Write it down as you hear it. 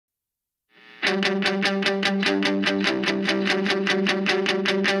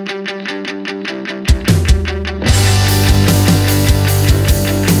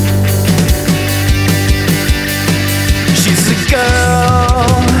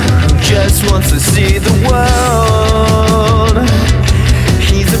Wants to see the world.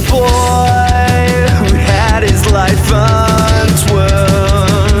 He's a boy who had his life untwirled.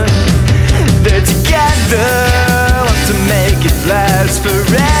 They're together, want to make it last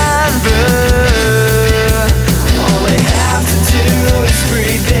forever. All they have to do is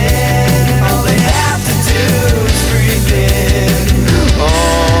breathe in. All they have to do is breathe in.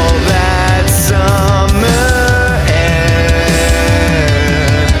 All that summer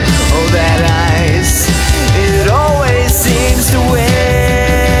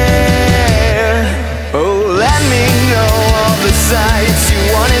sights you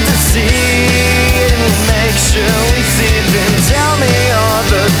wanted to see, and we'll make sure we see them. Tell me all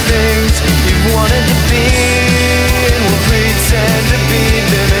the things you wanted to be, and we'll pretend to be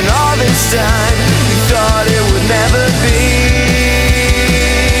them. And all this time you thought it would never be.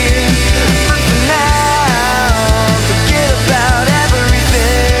 But for now, forget about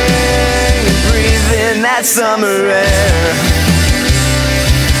everything and breathe in that summer air.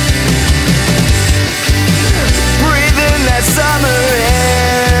 Summer air.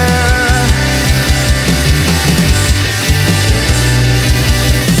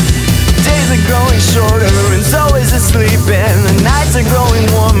 Days are growing shorter and so is it sleeping. The nights are growing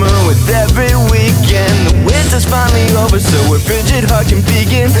warmer with every weekend. The winter's finally over, so a frigid heart can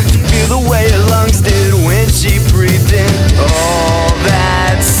begin to feel the way her lungs did when she breathed in all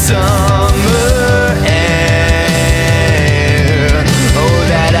that sun.